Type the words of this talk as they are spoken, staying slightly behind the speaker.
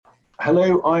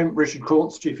Hello, I'm Richard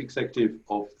Corns, Chief Executive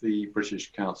of the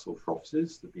British Council for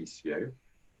Offices, the BCO,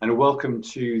 and welcome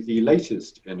to the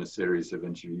latest in a series of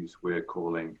interviews we're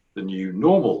calling The New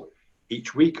Normal.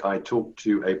 Each week I talk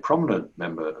to a prominent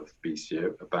member of the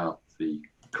BCO about the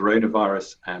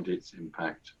coronavirus and its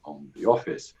impact on the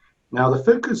office. Now, the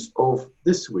focus of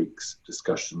this week's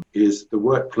discussion is the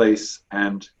workplace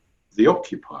and the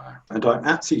occupier, and I'm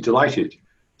absolutely delighted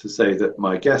to say that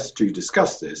my guest to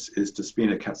discuss this is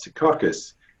Despina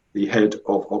Katsoukakis, the head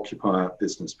of occupier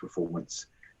business performance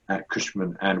at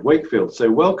Cushman & Wakefield.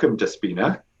 So welcome,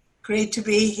 Despina. Great to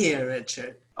be here,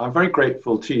 Richard. I'm very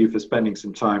grateful to you for spending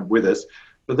some time with us.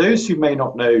 For those who may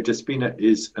not know, Despina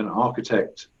is an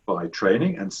architect by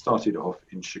training and started off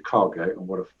in Chicago, and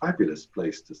what a fabulous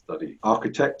place to study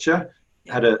architecture.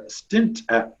 Yeah. Had a stint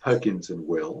at Perkins &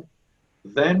 Will,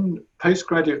 then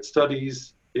postgraduate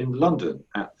studies in London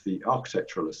at the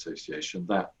Architectural Association,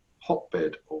 that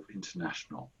hotbed of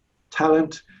international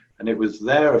talent. And it was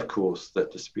there, of course,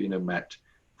 that Despina met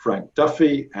Frank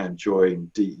Duffy and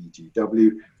joined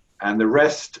DEGW. And the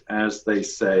rest, as they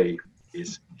say,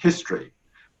 is history.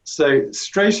 So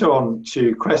straight on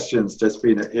to questions,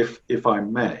 Despina, if I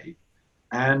may.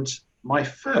 And my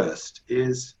first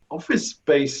is,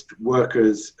 office-based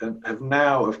workers have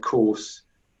now, of course,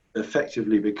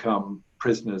 effectively become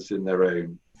prisoners in their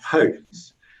own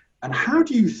homes. And how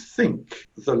do you think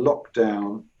the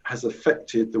lockdown has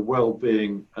affected the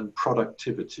well-being and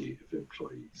productivity of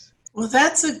employees? Well,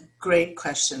 that's a great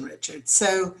question, Richard.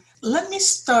 So let me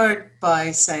start by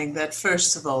saying that,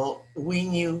 first of all, we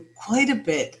knew quite a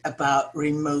bit about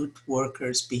remote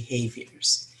workers'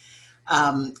 behaviors.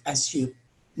 As you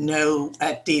know,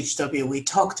 at DHW, we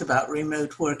talked about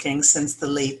remote working since the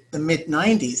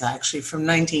mid-90s, actually. From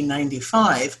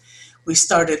 1995, we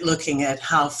started looking at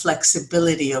how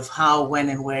flexibility of how, when,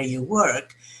 and where you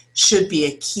work should be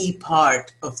a key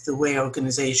part of the way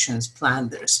organizations plan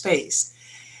their space.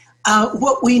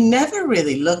 What we never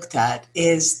really looked at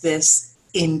is this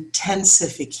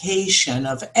intensification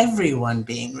of everyone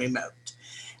being remote.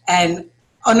 And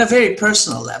on a very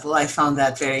personal level, I found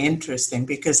that very interesting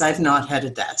because I've not had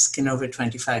a desk in over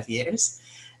 25 years.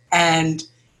 And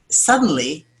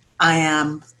suddenly I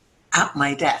am at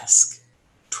my desk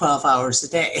 12 hours a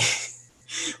day,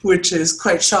 which is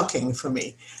quite shocking for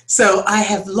me. So I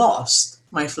have lost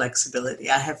my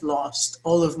flexibility. I have lost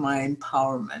all of my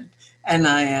empowerment, and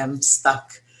I am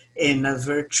stuck in a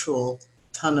virtual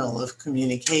tunnel of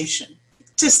communication.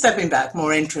 Just stepping back,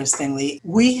 more interestingly,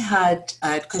 we had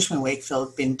at Cushman &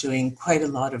 Wakefield been doing quite a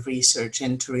lot of research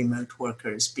into remote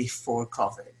workers before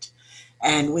COVID.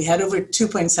 And we had over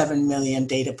 2.7 million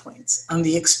data points on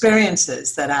the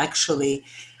experiences that actually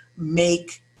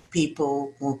make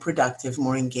people more productive,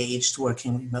 more engaged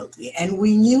working remotely. And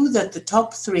we knew that the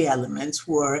top three elements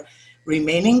were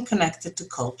remaining connected to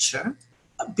culture,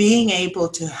 being able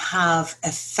to have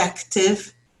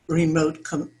effective remote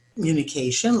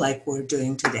communication like we're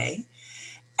doing today,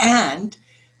 and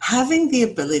having the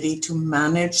ability to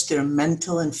manage their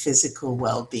mental and physical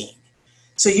well-being.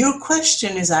 So your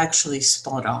question is actually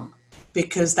spot on,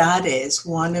 because that is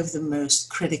one of the most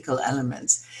critical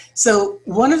elements. So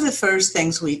one of the first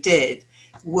things we did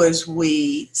was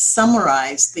we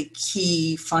summarized the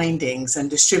key findings and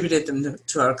distributed them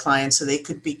to our clients so they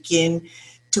could begin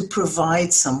to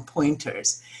provide some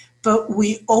pointers. But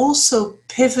we also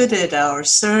pivoted our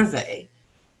survey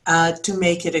to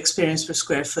make it experience per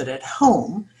square foot at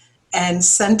home and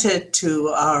sent it to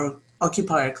our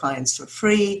occupier clients for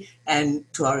free and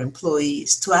to our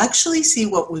employees to actually see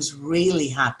what was really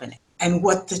happening and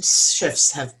what the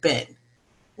shifts have been.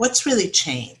 What's really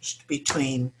changed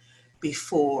between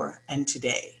before and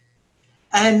today?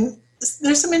 And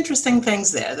there's some interesting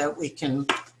things there that we can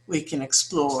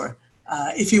explore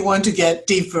if you want to get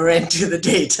deeper into the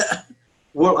data.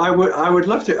 Well, I would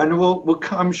love to, and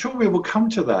I'm sure we will come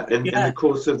to that in the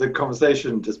course of the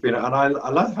conversation, Despina. And I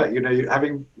love the fact, you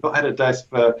having not had a desk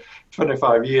for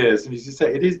 25 years, and as you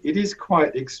say, it is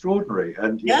quite extraordinary,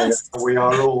 and we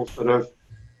are all sort of,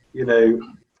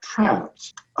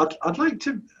 trapped.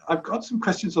 I've got some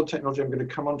questions on technology I'm going to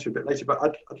come on to a bit later, but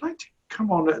I'd like to come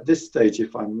on at this stage,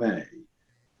 if I may,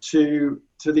 to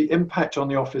the impact on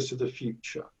the office of the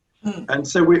future. And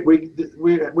so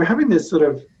we're having this sort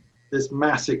of this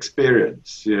mass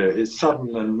experience, it's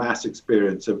sudden and mass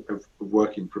experience of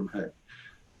working from home.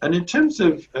 And in terms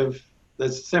of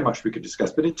there's so much we could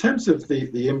discuss, but in terms of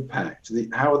the impact,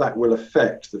 how that will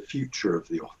affect the future of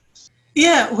the office.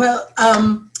 Yeah, well,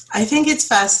 I think it's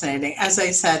fascinating. As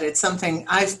I said, it's something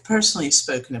I've personally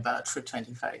spoken about for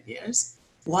 25 years.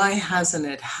 Why hasn't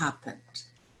it happened?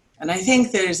 And I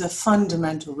think there's a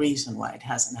fundamental reason why it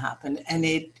hasn't happened, and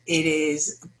it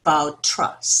is about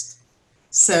trust.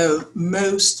 So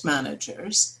most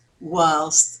managers,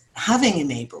 whilst having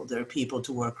enabled their people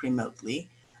to work remotely,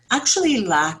 actually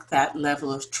lack that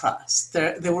level of trust.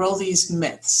 There were all these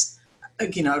myths.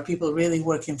 Are people really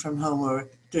working from home or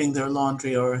doing their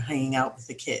laundry or hanging out with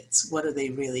the kids? What are they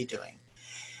really doing?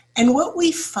 And what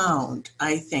we found,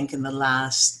 I think, in the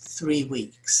last 3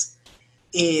 weeks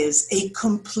is a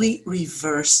complete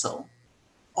reversal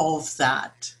of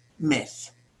that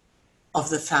myth, of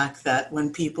the fact that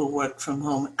when people worked from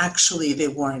home, actually they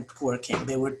weren't working.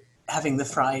 They were having the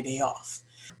Friday off.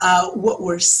 What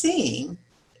we're seeing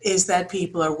is that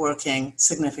people are working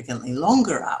significantly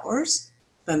longer hours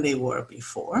than they were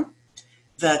before.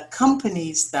 The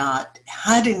companies that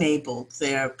had enabled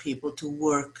their people to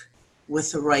work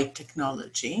with the right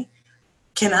technology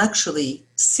can actually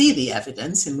see the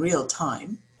evidence in real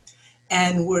time.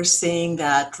 And we're seeing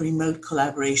that remote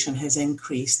collaboration has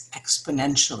increased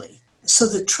exponentially. So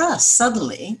the trust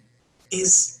suddenly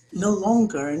is no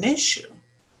longer an issue.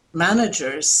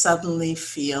 Managers suddenly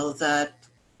feel that,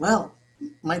 well,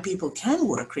 my people can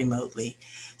work remotely.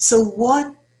 So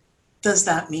what does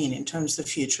that mean in terms of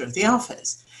the future of the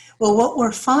office? Well, what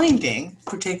we're finding,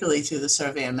 particularly through the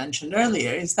survey I mentioned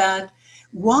earlier, is that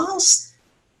whilst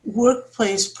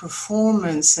workplace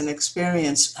performance and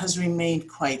experience has remained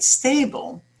quite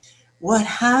stable, what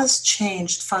has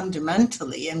changed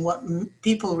fundamentally and what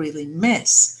people really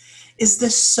miss is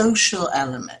the social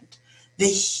element, the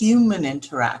human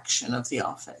interaction of the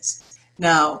office.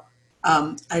 Now,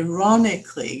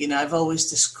 ironically, I've always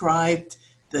described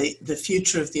the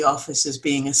future of the office as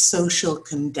being a social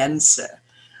condenser,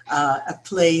 a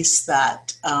place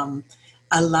that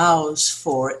allows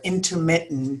for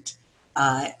intermittent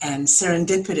and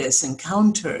serendipitous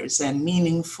encounters and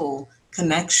meaningful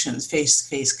connections,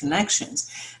 face-to-face connections.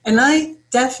 And I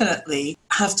definitely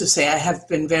have to say I have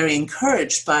been very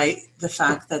encouraged by the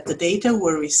fact that the data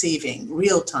we're receiving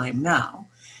real time now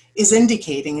is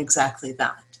indicating exactly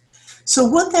that. So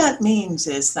what that means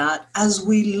is that as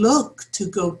we look to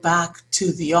go back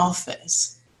to the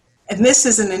office, and this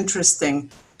is an interesting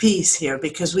piece here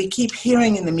because we keep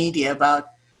hearing in the media about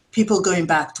people going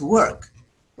back to work.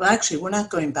 Well, actually, we're not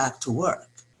going back to work.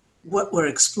 What we're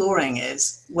exploring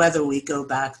is whether we go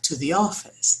back to the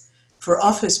office. For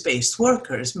office-based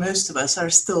workers, most of us are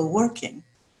still working.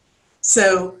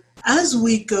 So as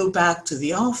we go back to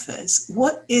the office,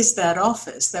 what is that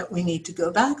office that we need to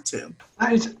go back to?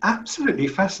 That is absolutely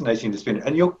fascinating, Despina.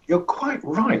 And you're quite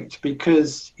right,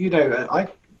 because, I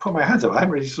put my hands up. I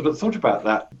haven't really sort of thought about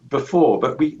that before,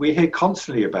 but we hear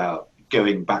constantly about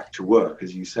going back to work,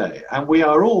 as you say, and we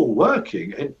are all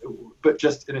working, but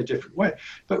just in a different way.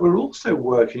 But we're also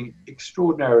working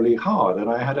extraordinarily hard. And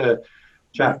I had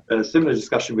a similar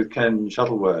discussion with Ken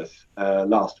Shuttleworth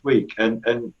last week,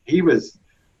 and he was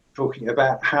talking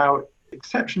about how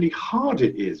exceptionally hard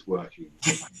it is working.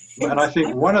 And I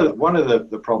think one of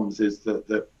the problems is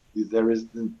that there is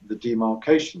the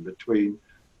demarcation between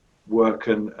work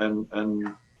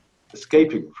and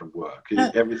escaping from work.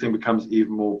 Everything becomes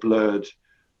even more blurred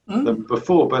than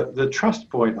before. But the trust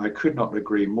point, I could not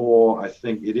agree more. I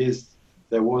think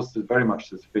there was very much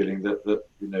this feeling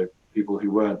that people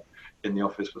who weren't in the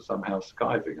office were somehow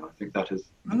skiving. And I think that has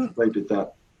inflated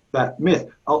that myth.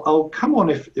 I'll come on,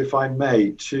 if I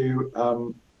may,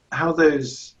 to how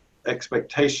those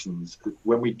expectations,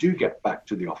 when we do get back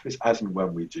to the office, as and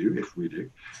when we do, if we do,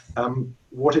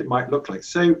 what it might look like.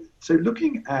 So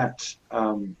looking at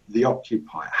the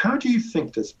occupier, how do you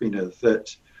think, Despina,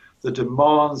 that the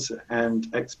demands and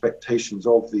expectations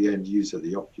of the end user,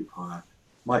 the occupier,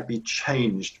 might be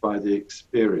changed by the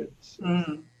experience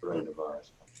of coronavirus?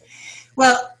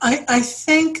 Well, I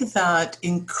think that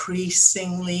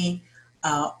increasingly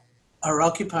our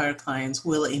occupier clients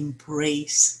will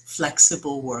embrace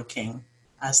flexible working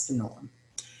as the norm.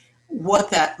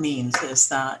 What that means is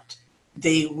that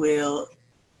they will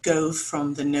go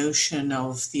from the notion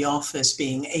of the office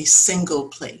being a single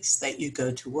place that you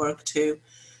go to work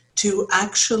to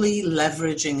actually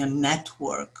leveraging a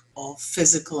network of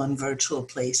physical and virtual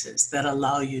places that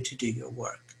allow you to do your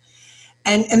work.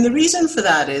 And the reason for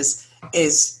that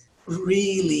is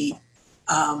really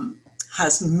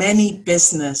has many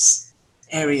business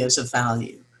areas of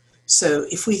value. So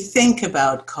if we think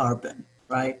about carbon,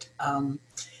 right,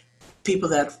 people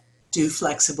that do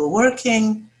flexible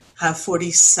working have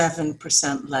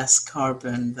 47% less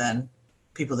carbon than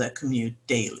people that commute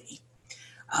daily.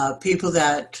 People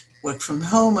that work from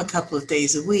home a couple of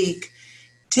days a week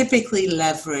typically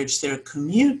leverage their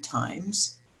commute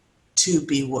times to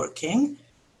be working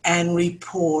and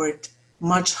report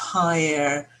much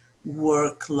higher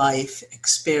work-life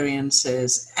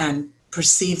experiences and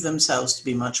perceive themselves to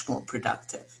be much more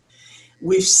productive.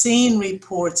 We've seen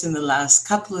reports in the last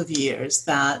couple of years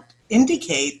that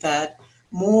indicate that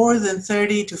more than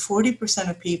 30 to 40%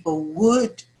 of people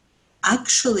would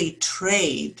actually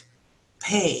trade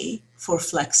pay for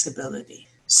flexibility.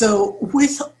 So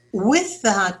with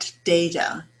that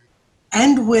data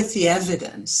and with the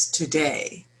evidence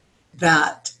today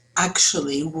that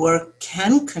actually work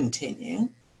can continue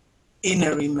in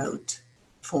a remote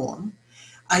form,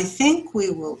 I think we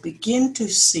will begin to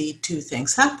see two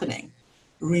things happening.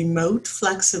 Remote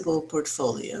flexible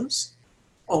portfolios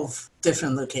of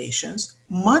different locations,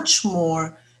 much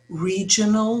more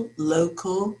regional,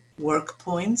 local work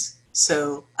points.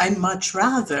 So I'd much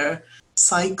rather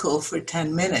cycle for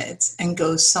 10 minutes and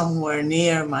go somewhere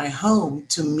near my home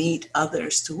to meet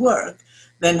others to work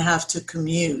than have to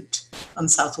commute on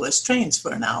Southwest trains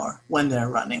for an hour when they're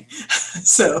running.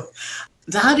 So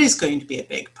that is going to be a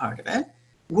big part of it.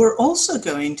 We're also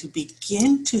going to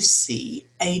begin to see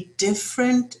a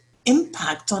different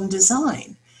impact on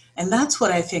design. And that's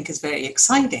what I think is very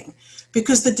exciting,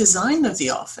 because the design of the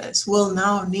office will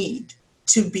now need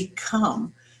to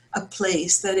become a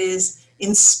place that is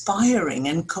inspiring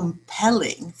and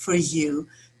compelling for you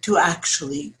to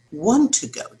actually want to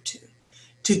go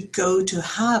to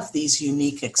have these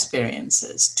unique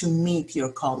experiences, to meet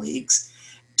your colleagues,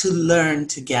 to learn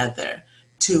together,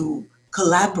 to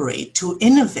collaborate, to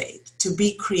innovate, to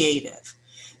be creative.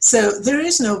 So there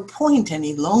is no point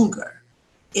any longer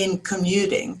in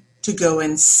commuting to go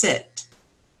and sit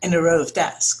in a row of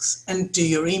desks and do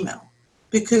your email,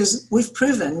 because we've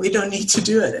proven we don't need to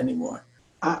do it anymore.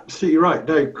 Absolutely right.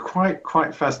 No,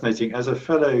 quite fascinating. As a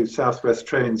fellow Southwest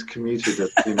Trains commuter,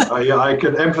 I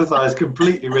can empathise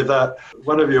completely with that.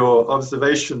 One of your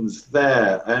observations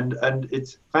there, and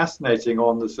it's fascinating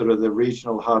on the sort of the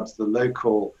regional hubs, the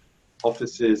local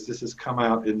offices. This has come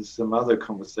out in some other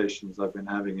conversations I've been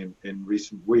having in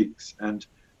recent weeks, and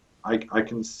I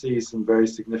can see some very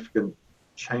significant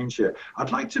change here.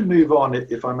 I'd like to move on,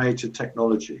 if I may, to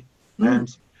technology. And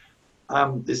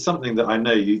it's something that I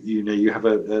know you have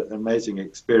an amazing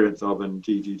experience of, and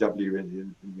DGW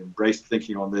and embraced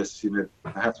thinking on this,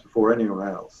 perhaps before anyone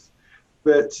else.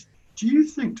 But do you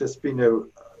think there's been will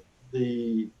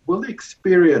the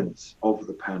experience of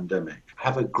the pandemic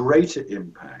have a greater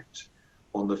impact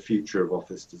on the future of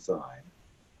office design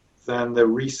than the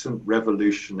recent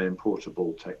revolution in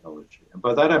portable technology? And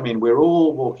by that I mean we're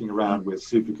all walking around with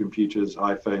supercomputers,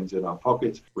 iPhones in our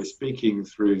pockets. We're speaking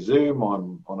through Zoom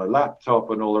on a laptop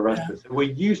and all the rest of it. So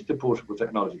we're used to portable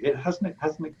technology. It has an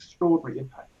extraordinary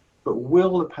impact. But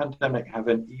will the pandemic have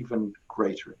an even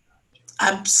greater impact?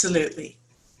 Absolutely,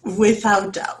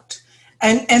 without doubt.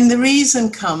 And the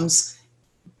reason comes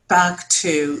back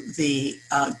to the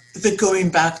going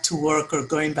back to work or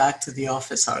going back to the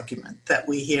office argument that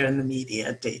we hear in the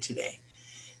media day to day.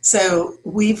 So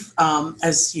we've,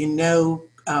 as you know,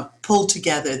 pulled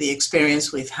together the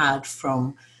experience we've had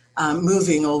from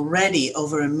moving already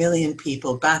over 1 million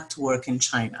people back to work in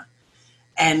China,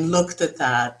 and looked at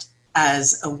that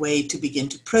as a way to begin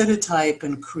to prototype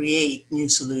and create new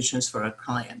solutions for our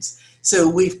clients. So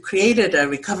we've created a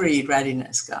recovery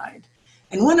readiness guide.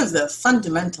 And one of the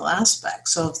fundamental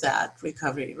aspects of that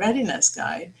recovery readiness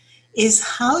guide is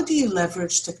how do you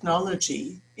leverage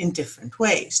technology in different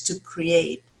ways to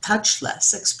create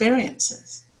touchless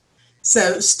experiences?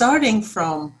 So starting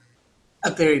from a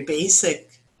very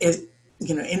basic,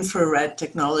 infrared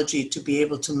technology to be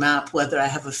able to map whether I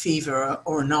have a fever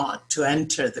or not to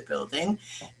enter the building,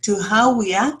 to how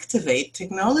we activate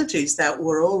technologies that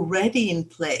were already in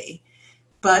play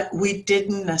but we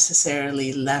didn't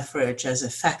necessarily leverage as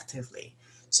effectively.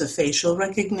 So facial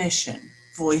recognition,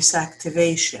 voice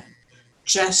activation,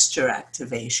 gesture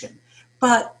activation.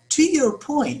 But to your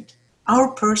point,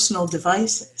 our personal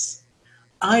devices.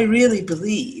 I really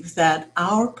believe that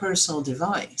our personal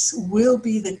device will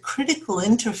be the critical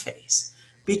interface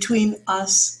between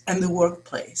us and the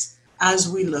workplace as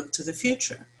we look to the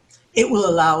future. It will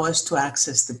allow us to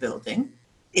access the building.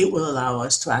 It will allow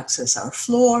us to access our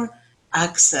floor,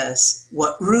 access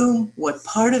what room, what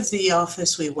part of the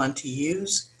office we want to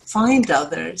use, find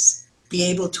others, be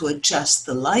able to adjust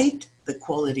the light, the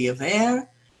quality of air,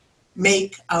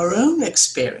 make our own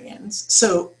experience.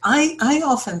 So I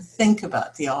often think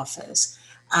about the office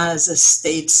as a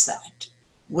stage set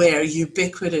where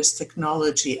ubiquitous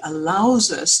technology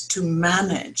allows us to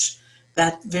manage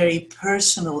that very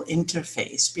personal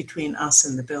interface between us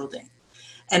and the building.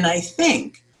 And I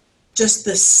think just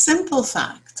the simple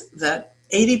fact that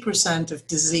 80% of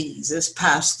disease is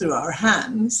passed through our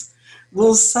hands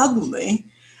will suddenly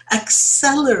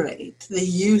accelerate the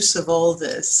use of all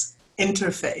this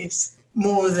interface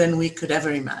more than we could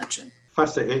ever imagine.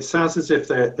 Fascinating. It sounds as if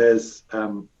there's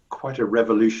quite a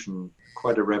revolution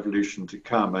to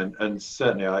come, and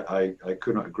certainly I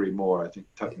could not agree more. I think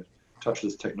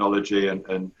touchless technology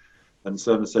and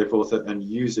so on and so forth, and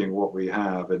using what we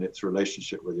have and its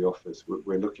relationship with the office,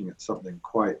 we're looking at something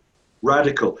quite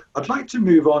radical. I'd like to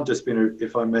move on, Despina,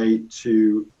 if I may,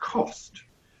 to cost.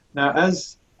 Now,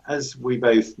 as we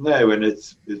both know, and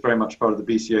it's very much part of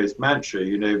the BCO's mantra,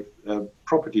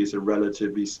 property is a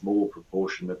relatively small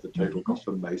proportion of the total cost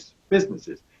for most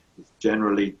businesses. It's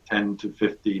generally 10 to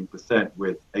 15%,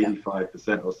 with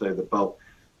 85% or so the bulk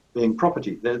being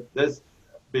property. There's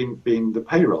being the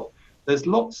payroll. There's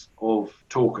lots of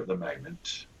talk at the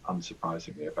moment,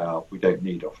 unsurprisingly, about we don't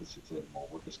need offices anymore,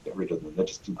 we'll just get rid of them. They're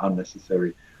just an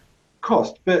unnecessary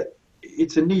cost. But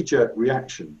it's a knee-jerk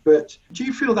reaction. But do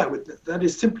you feel that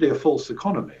is simply a false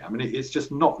economy? I mean, it's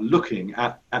just not looking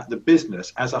at the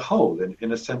business as a whole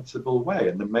in a sensible way.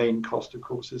 And the main cost, of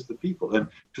course, is the people and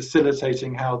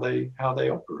facilitating how they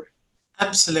operate.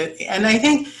 Absolutely. And I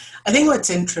think what's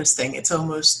interesting, it's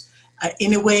almost,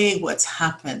 in a way, what's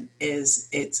happened is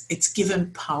it's given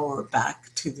power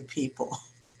back to the people,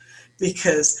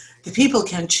 because the people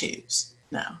can choose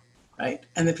now, right?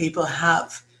 And the people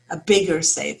have a bigger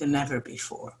say than ever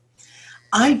before.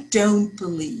 I don't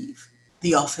believe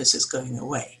the office is going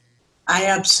away. I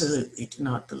absolutely do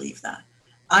not believe that.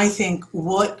 I think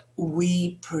what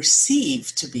we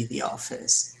perceive to be the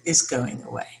office is going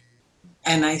away.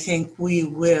 And I think we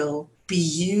will be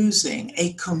using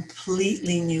a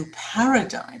completely new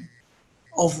paradigm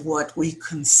of what we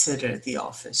consider the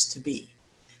office to be.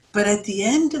 But at the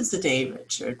end of the day,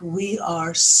 Richard, we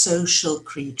are social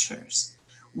creatures.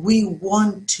 We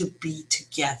want to be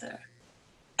together.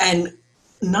 And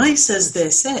nice as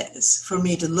this is, for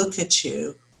me to look at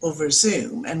you over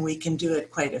Zoom, and we can do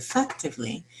it quite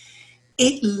effectively,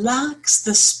 it lacks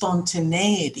the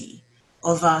spontaneity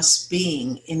of us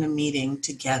being in a meeting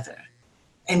together.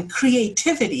 And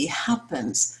creativity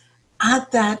happens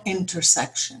at that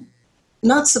intersection.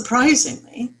 Not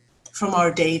surprisingly, from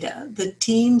our data, the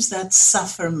teams that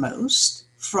suffer most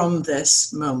from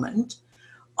this moment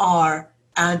are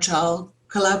agile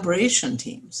collaboration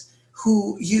teams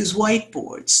who use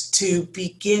whiteboards to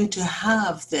begin to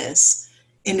have this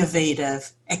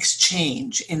innovative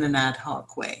exchange in an ad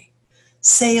hoc way.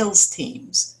 Sales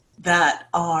teams that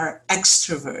are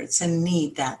extroverts and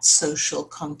need that social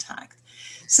contact.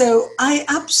 So I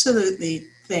absolutely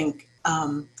think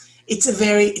it's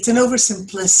an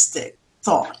oversimplistic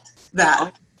thought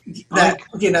that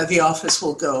the office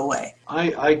will go away.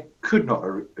 I could not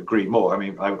agree more. I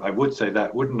mean, I would say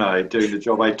that, wouldn't I, doing the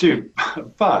job I do?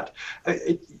 But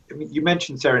you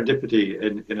mentioned serendipity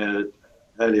in an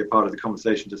earlier part of the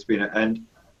conversation, Despina, and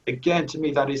again, to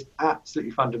me, that is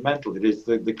absolutely fundamental. It is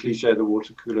the cliche of the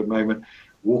water cooler moment,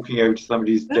 walking over to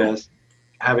somebody's desk,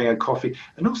 having a coffee,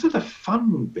 and also the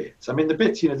fun bits. I mean, the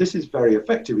bits, this is very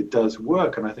effective. It does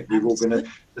work. And I think we've all been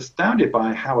astounded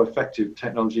by how effective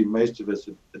technology most of us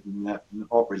have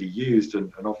not really used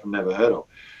and often never heard of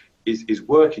is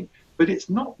working. But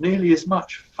it's not nearly as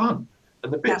much fun.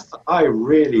 And the bits that I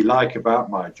really like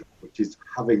about my job, which is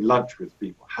having lunch with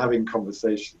people, having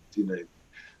conversations,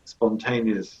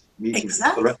 spontaneous meetings,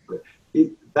 exactly.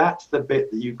 That's the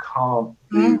bit that you can't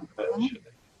do virtually.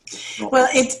 Well,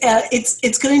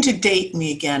 it's going to date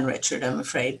me again, Richard, I'm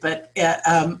afraid. But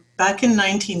back in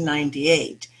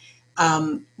 1998,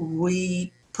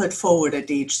 we put forward at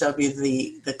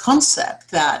DHW the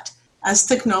concept that as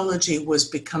technology was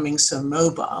becoming so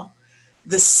mobile,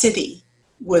 the city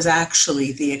was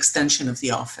actually the extension of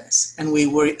the office. And we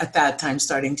were at that time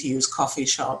starting to use coffee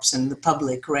shops in the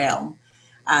public realm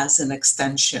as an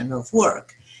extension of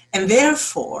work. And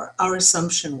therefore, our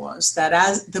assumption was that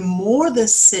as the more the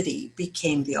city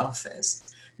became the office,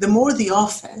 the more the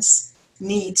office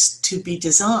needs to be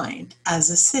designed as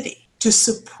a city to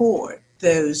support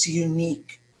those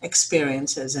unique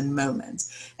experiences and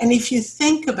moments. And if you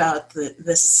think about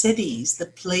the cities, the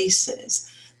places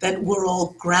that we're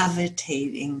all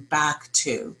gravitating back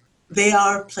to, they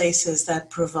are places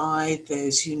that provide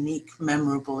those unique,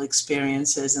 memorable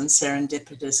experiences and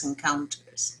serendipitous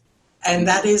encounters. And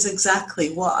that is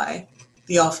exactly why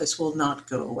the office will not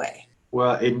go away.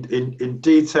 Well,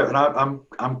 indeed so. And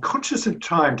I'm conscious of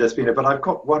time, Despina, but I've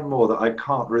got one more that I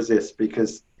can't resist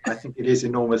because I think it is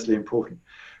enormously important.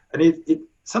 And it's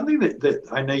something that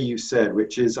I know you said,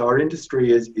 which is our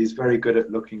industry is very good at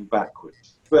looking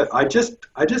backwards. But I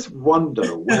just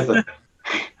wonder whether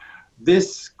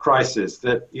this crisis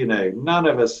that, you know, none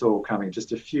of us saw coming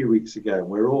just a few weeks ago, and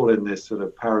we're all in this sort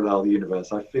of parallel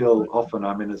universe. I feel often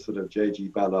I'm in a sort of J.G.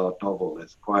 Ballard novel.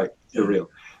 It's quite surreal.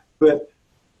 But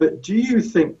do you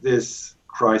think this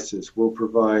crisis will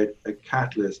provide a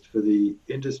catalyst for the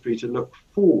industry to look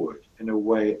forward in a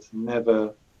way it's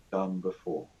never done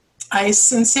before? I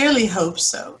sincerely hope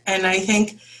so. And I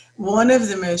think one of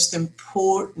the most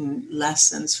important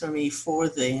lessons for me for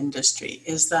the industry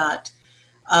is that,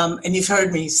 and you've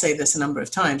heard me say this a number of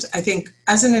times, I think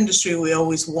as an industry, we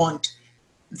always want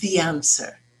the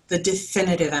answer, the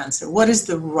definitive answer. What is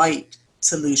the right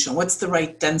solution? What's the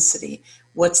right density?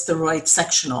 What's the right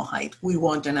sectional height? We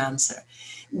want an answer.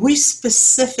 We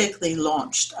specifically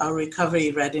launched our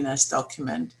recovery readiness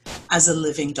document as a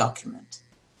living document.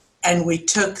 And we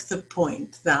took the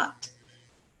point that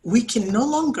we can no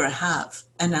longer have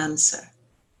an answer.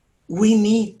 We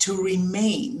need to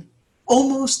remain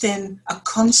almost in a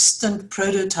constant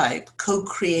prototype,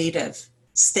 co-creative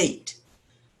state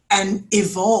and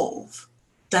evolve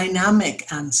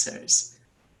dynamic answers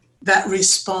that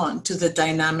respond to the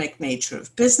dynamic nature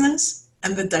of business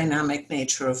and the dynamic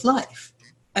nature of life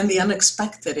and the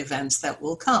unexpected events that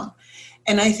will come.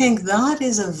 And I think that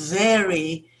is a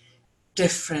very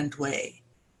different way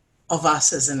of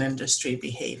us as an industry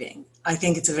behaving. I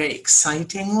think it's a very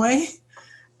exciting way,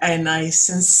 and I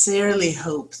sincerely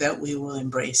hope that we will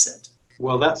embrace it.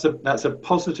 Well, that's a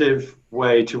positive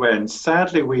way to end.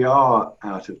 Sadly, we are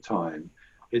out of time.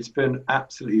 It's been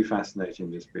absolutely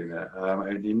fascinating, Despina.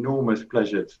 An enormous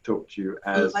pleasure to talk to you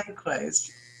as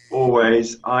likewise.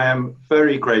 Always. I am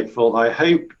very grateful. I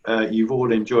hope you've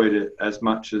all enjoyed it as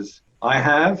much as I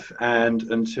have. And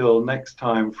until next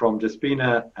time, from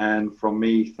Despina and from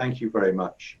me, thank you very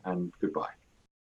much and goodbye.